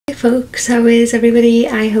folks, how is everybody?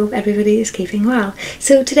 I hope everybody is keeping well.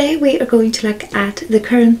 So today we are going to look at the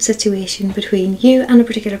current situation between you and a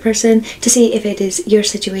particular person to see if it is your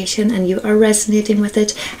situation and you are resonating with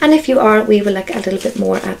it, and if you are, we will look a little bit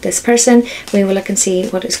more at this person. We will look and see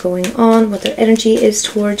what is going on, what their energy is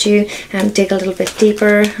towards you, and dig a little bit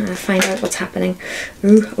deeper, find out what's happening.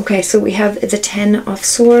 Okay, so we have the Ten of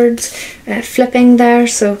Swords flipping there,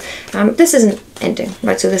 so this isn't ending,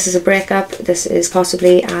 right? So this is a breakup, this is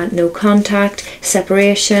possibly a no contact,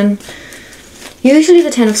 separation. Usually the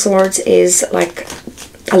Ten of Swords is like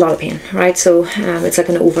a lot of pain, right? So it's like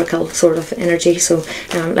an overkill sort of energy, so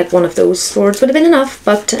like one of those swords would have been enough,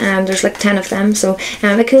 but there's like 10 of them, so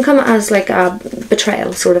it can come as like a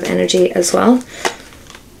betrayal sort of energy as well.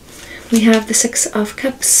 We have the Six of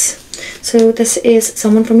Cups. So this is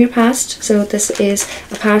someone from your past, so this is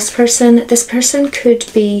a past person. This person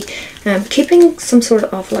could be keeping some sort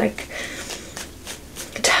of like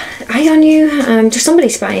eye on you. There's somebody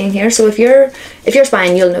spying here, so if you're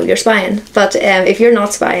spying, you'll know you're spying, but if you're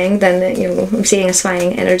not spying, then you know, I'm seeing a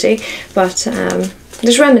spying energy. But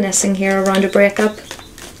there's reminiscing here around a breakup,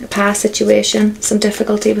 a past situation, some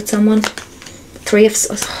difficulty with someone. Three of,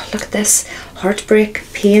 oh, look at this, heartbreak,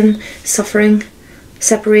 pain, suffering,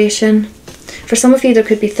 separation. For some of you there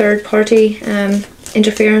could be third party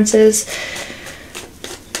interferences.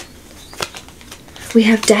 We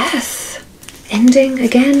have death, ending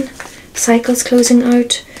again, cycles closing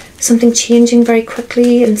out, something changing very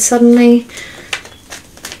quickly and suddenly.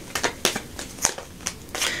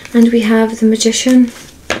 And we have the Magician.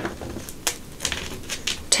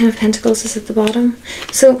 Ten of Pentacles is at the bottom.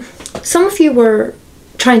 So some of you were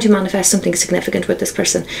trying to manifest something significant with this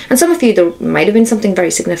person, and some of you, there might have been something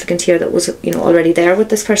very significant here that was, you know, already there with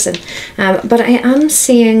this person, but I am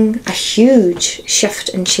seeing a huge shift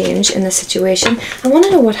and change in the situation. I want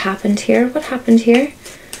to know what happened here. What happened here?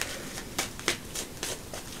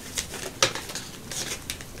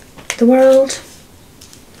 The World,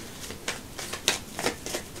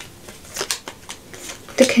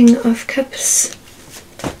 the King of Cups,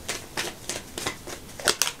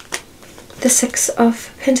 the Six of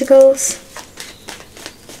Pentacles,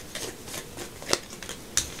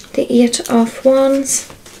 the Eight of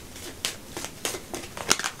Wands,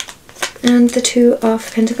 and the Two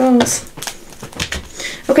of Pentacles.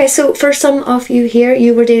 Okay, so for some of you here,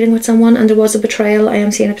 you were dating with someone and there was a betrayal. I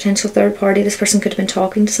am seeing a potential third party. This person could have been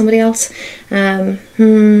talking to somebody else. You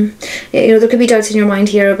know, there could be doubts in your mind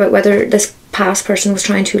here about whether this past person was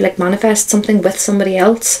trying to like manifest something with somebody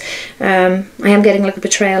else. I am getting like a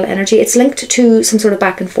betrayal energy. It's linked to some sort of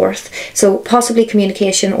back and forth, so possibly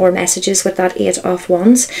communication or messages with that Eight of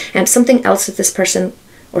Wands, and something else that this person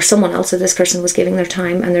or someone else that this person was giving their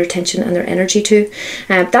time and their attention and their energy to.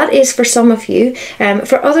 That is for some of you.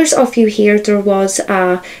 For others of you here, there was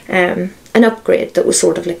an upgrade that was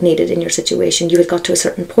sort of like needed in your situation. You had got to a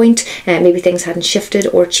certain point, maybe things hadn't shifted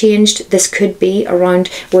or changed. This could be around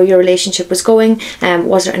where your relationship was going.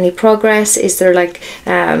 Was there any progress? Is there like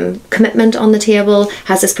commitment on the table?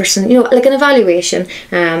 Has this person, you know, like an evaluation,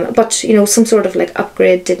 but you know, some sort of like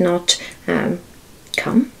upgrade did not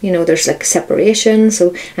come. You know, there's like separation,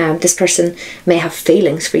 so this person may have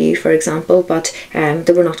feelings for you, for example, but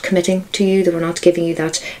they were not committing to you, they were not giving you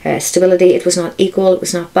that stability. It was not equal, it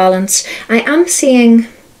was not balanced. I am seeing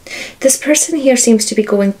this person here seems to be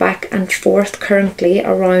going back and forth currently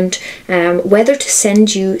around whether to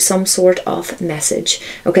send you some sort of message.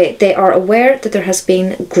 Okay, they are aware that there has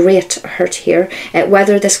been great hurt here,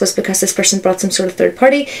 whether this was because this person brought some sort of third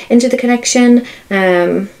party into the connection,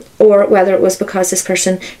 or whether it was because this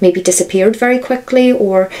person maybe disappeared very quickly,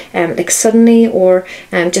 or like suddenly, or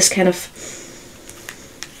just kind of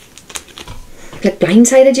like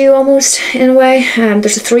blindsided you almost in a way.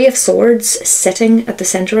 There's a Three of Swords sitting at the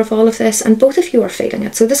center of all of this, and both of you are feeling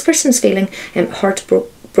it. So this person's feeling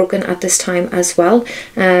heartbroken at this time as well.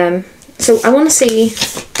 So I want to see,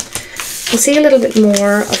 we'll see a little bit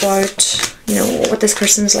more about, you know, what this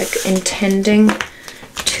person's like intending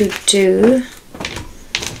to do.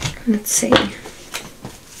 Let's see.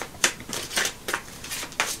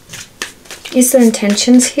 Is there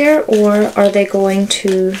intentions here, or are they going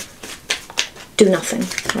to do nothing?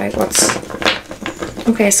 Right,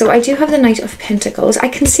 okay, so I do have the Knight of Pentacles. I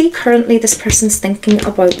can see currently this person's thinking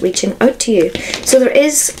about reaching out to you. So there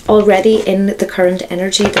is already in the current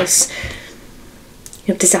energy this,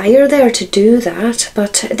 you know, desire there to do that,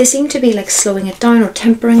 but they seem to be like slowing it down or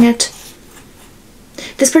tempering it.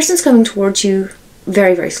 This person's coming towards you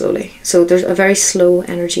very, very slowly. So there's a very slow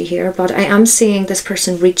energy here, but I am seeing this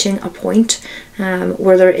person reaching a point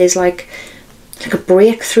where there is like a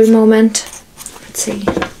breakthrough moment. Let's see.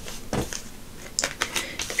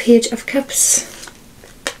 The Page of Cups,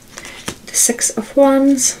 the Six of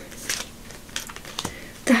Wands,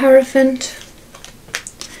 the Hierophant,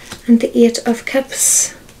 and the Eight of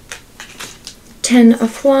Cups, 10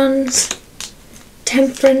 of Wands,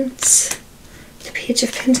 Temperance, the Page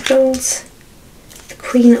of Pentacles, the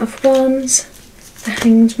Queen of Wands, the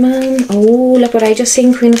Hanged Man. Oh, look what I just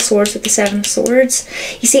seen, Queen of Swords with the Seven of Swords.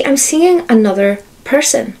 You see, I'm seeing another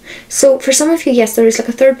person. So for some of you, yes, there is like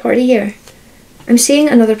a third party here. I'm seeing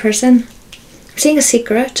another person. I'm seeing a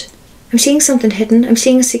secret. I'm seeing something hidden. I'm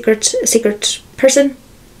seeing a secret person.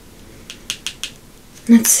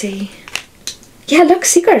 Let's see. Yeah, look,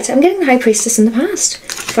 secret. I'm getting the High Priestess in the past.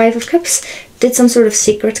 Five of Cups. Did some sort of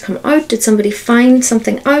secret come out? Did somebody find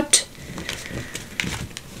something out?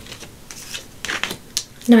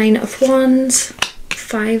 Nine of Wands.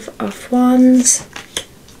 Five of Wands.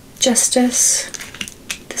 Justice.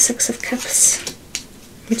 The Six of Cups.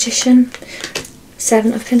 Magician.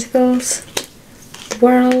 Seven of Pentacles. The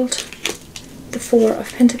World. The Four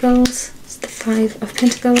of Pentacles. The Five of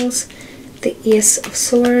Pentacles. The Ace of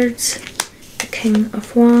Swords. The King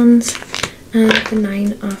of Wands, and the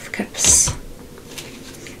Nine of Cups.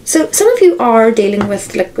 So some of you are dealing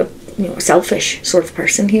with like a, a selfish sort of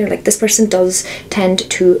person here. Like this person does tend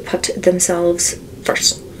to put themselves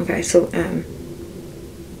first. Okay, so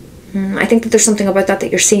I think that there's something about that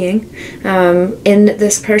you're seeing in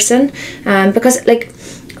this person, because like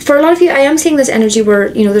for a lot of you, I am seeing this energy where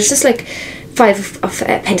there's just like Five of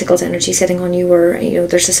Pentacles energy sitting on you, or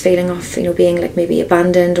there's this feeling of being like maybe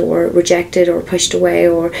abandoned or rejected or pushed away,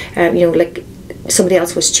 or like somebody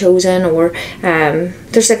else was chosen, or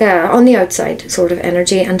there's like a on the outside sort of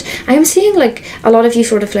energy. And I am seeing like a lot of you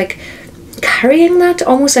sort of like carrying that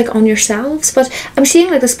almost like on yourselves, but I'm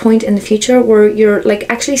seeing like this point in the future where you're like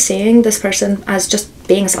actually seeing this person as just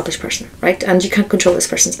being a selfish person, right? And you can't control this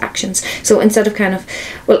person's actions. So instead of kind of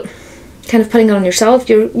putting it on yourself,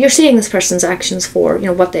 you're seeing this person's actions for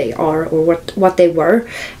what they are, or what they were,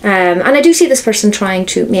 and I do see this person trying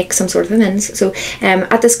to make some sort of amends. So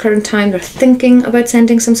at this current time, they're thinking about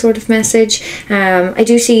sending some sort of message. I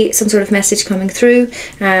do see some sort of message coming through.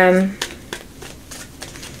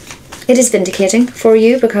 It is vindicating for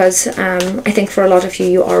you, because I think for a lot of you,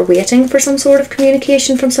 you are waiting for some sort of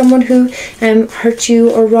communication from someone who hurt you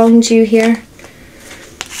or wronged you here.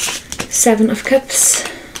 Seven of Cups.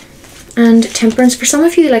 And Temperance. For some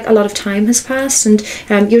of you, like a lot of time has passed, and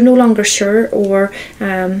you're no longer sure, or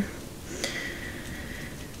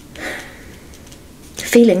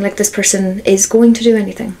feeling like this person is going to do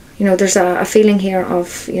anything. There's a feeling here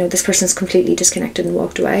of this person's completely disconnected and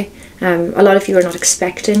walked away. A lot of you are not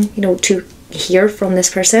expecting to hear from this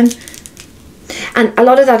person, and a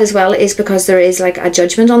lot of that as well is because there is like a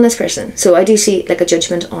judgment on this person. So I do see like a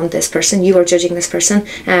judgment on this person. You are judging this person,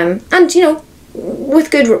 and with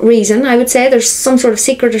good reason. I would say there's some sort of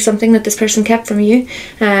secret or something that this person kept from you.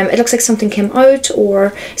 It looks like something came out,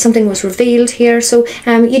 or something was revealed here. So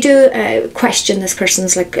you do question this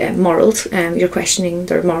person's like morals. You're questioning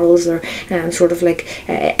their morals, or sort of like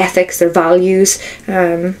ethics, their values,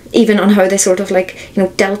 even on how they sort of like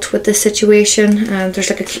dealt with this situation. There's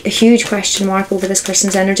like a huge question mark over this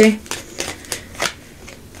person's energy.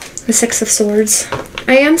 The Six of Swords.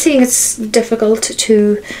 I am seeing it's difficult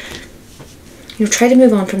to try to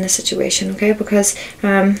move on from this situation, okay? Because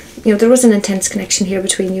there was an intense connection here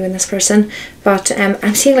between you and this person, but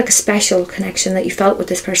I'm seeing like a special connection that you felt with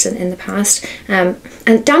this person in the past,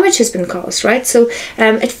 and damage has been caused, right? So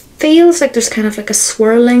it feels like there's kind of like a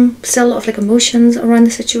swirling still of like emotions around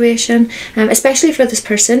the situation, especially for this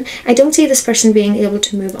person. I don't see this person being able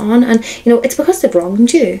to move on, and it's because they've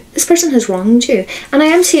wronged you. This person has wronged you, and I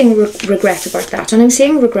am seeing regret about that, and I'm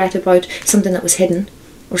seeing regret about something that was hidden,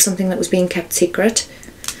 or something that was being kept secret,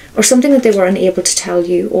 or something that they were unable to tell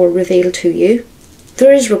you or reveal to you.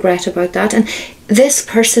 There is regret about that, and this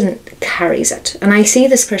person carries it, and I see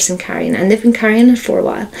this person carrying it, and they've been carrying it for a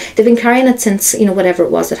while. They've been carrying it since whatever it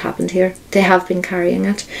was that happened here. They have been carrying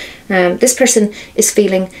it. This person is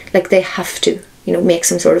feeling like they have to make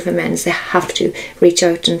some sort of amends. They have to reach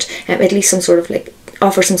out and at least some sort of like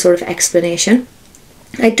offer some sort of explanation.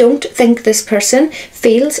 I don't think this person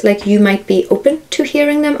feels like you might be open to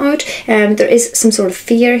hearing them out. There is some sort of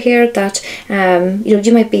fear here that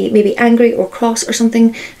you might be maybe angry or cross or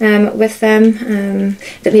something with them,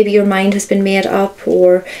 that maybe your mind has been made up,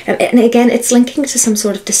 or and again it's linking to some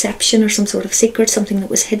sort of deception or some sort of secret, something that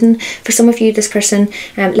was hidden. For some of you, this person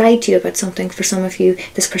lied to you about something. For some of you,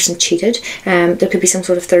 this person cheated. There could be some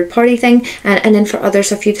sort of third party thing, and then for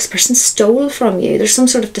others of you, this person stole from you. There's some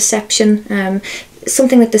sort of deception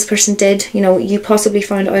something that this person did, you know, you possibly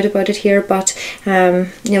found out about it here, but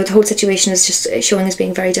you know, the whole situation is just showing as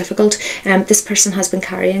being very difficult. This person has been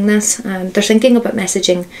carrying this. They're thinking about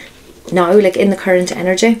messaging now, like in the current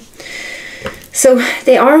energy. So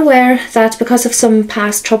they are aware that because of some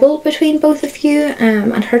past trouble between both of you,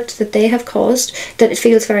 and hurt that they have caused, that it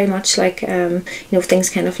feels very much like you know, things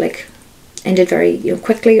kind of like ended very, you know,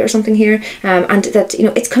 quickly or something here, and that, you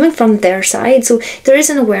know, it's coming from their side. So there is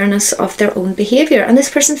an awareness of their own behavior, and this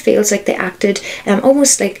person feels like they acted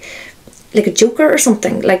almost like a joker or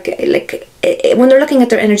something. Like when they're looking at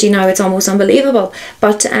their energy now, it's almost unbelievable.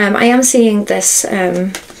 But I am seeing this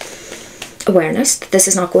awareness that this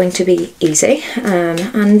is not going to be easy,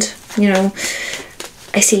 and you know,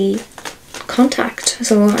 I see contact.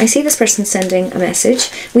 So I see this person sending a message.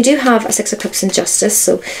 We do have a 6 of Cups in Justice,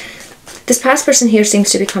 so this past person here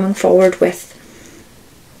seems to be coming forward with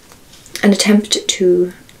an attempt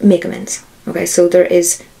to make amends. Okay, so there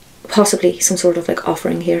is possibly some sort of like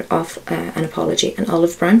offering here of an apology, an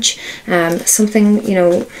olive branch, something, you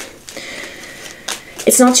know,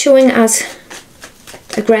 it's not showing as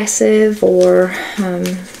aggressive or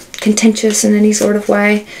contentious in any sort of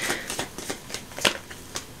way.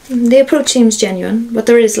 The approach seems genuine, but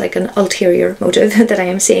there is like an ulterior motive that I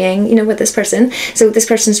am seeing, you know, with this person. So this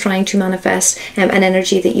person's trying to manifest an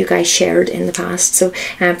energy that you guys shared in the past. So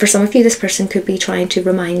for some of you, this person could be trying to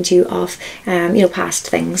remind you of, you know, past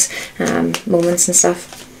things, moments and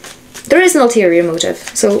stuff. There is an ulterior motive.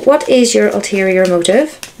 So what is your ulterior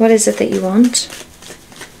motive? What is it that you want?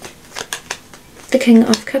 The King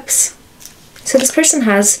of Cups. So this person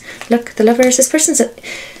has, look, the Lovers. This person's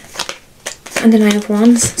and the 9 of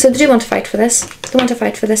Wands. So they do want to fight for this. They want to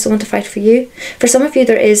fight for this. They want to fight for you. For some of you,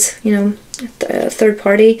 there is, you know, a third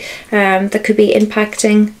party that could be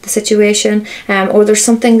impacting the situation, or there's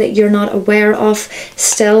something that you're not aware of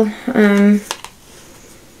still.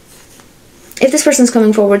 If this person's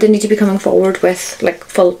coming forward, they need to be coming forward with like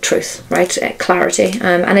full truth, right? Clarity.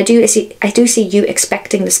 And I do see you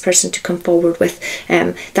expecting this person to come forward with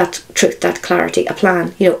that truth, that clarity, a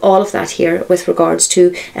plan, you know, all of that here with regards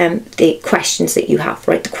to the questions that you have,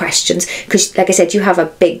 right? The questions, because like I said, you have a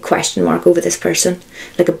big question mark over this person,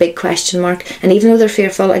 like a big question mark. And even though they're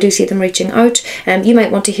fearful, I do see them reaching out. You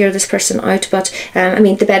might want to hear this person out, but I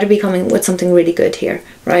mean, they better be coming with something really good here,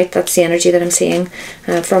 right? That's the energy that I'm seeing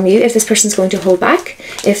from you. If this person's going to hold back,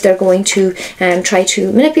 if they're going to try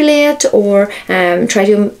to manipulate, or try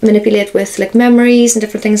to manipulate with like memories and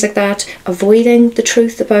different things like that, avoiding the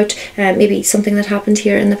truth about maybe something that happened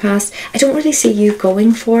here in the past, I don't really see you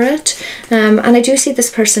going for it. And I do see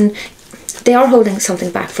this person, they are holding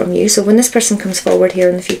something back from you. So when this person comes forward here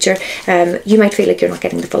in the future, you might feel like you're not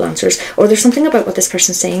getting the full answers, or there's something about what this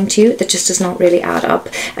person's saying to you that just does not really add up.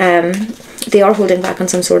 They are holding back on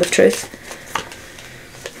some sort of truth.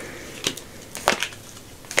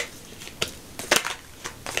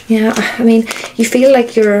 Yeah, I mean, you feel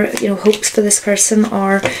like your, you know, hopes for this person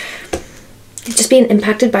are just being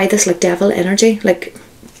impacted by this like devil energy. Like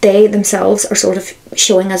they themselves are sort of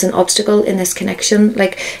showing as an obstacle in this connection.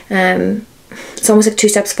 Like it's almost like 2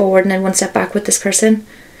 steps forward and then 1 step back with this person.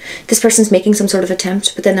 This person's making some sort of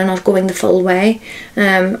attempt, but then they're not going the full way.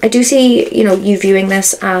 I do see, you know, you viewing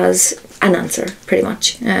this as an answer, pretty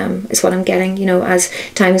much, is what I'm getting, you know, as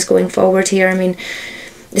time is going forward here. I mean,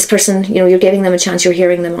 this person, you know, you're giving them a chance, you're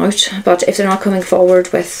hearing them out, but if they're not coming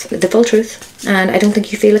forward with the full truth, and I don't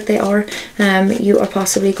think you feel like they are, you are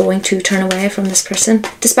possibly going to turn away from this person,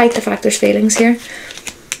 despite the fact there's feelings here.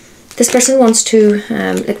 This person wants to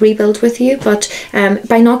like rebuild with you, but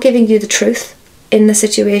by not giving you the truth in the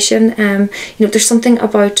situation, you know, there's something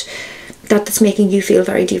about that's making you feel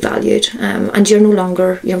very devalued, and you're no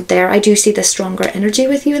longer, you know, there. I do see this stronger energy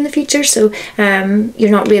with you in the future, so you're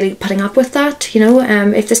not really putting up with that, you know.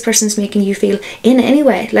 If this person's making you feel in any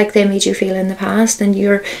way like they made you feel in the past, then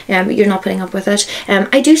you're not putting up with it.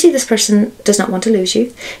 I do see this person does not want to lose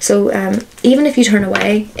you, so even if you turn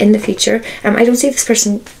away in the future, I don't see this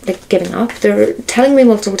person like giving up. They're telling me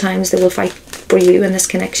multiple times they will fight for you in this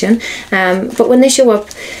connection, but when they show up,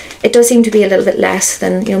 it does seem to be a little bit less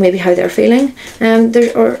than, you know, maybe how they're feeling.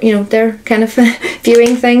 Or you know, they're kind of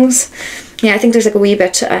viewing things. Yeah, I think there's like a wee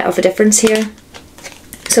bit of a difference here.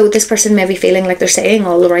 So this person may be feeling like they're saying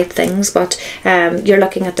all the right things, but you're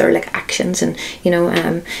looking at their like actions, and you know,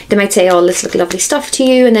 they might say all this like lovely stuff to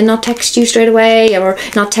you and then not text you straight away, or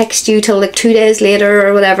not text you till like 2 days later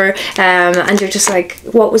or whatever, and you're just like,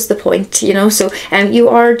 what was the point, you know? So you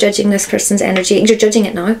are judging this person's energy. You're judging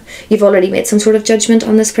it now. You've already made some sort of judgment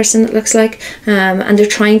on this person, it looks like, and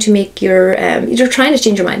they're trying to make your they're trying to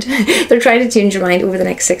change your mind. They're trying to change your mind over the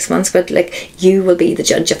next 6 months, but like, you will be the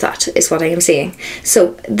judge of that, is what I am saying.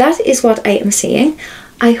 So that is what I am saying.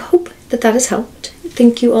 I hope that that has helped.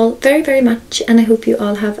 Thank you all very, very much, and I hope you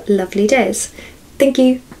all have lovely days. Thank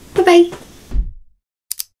you. Bye bye.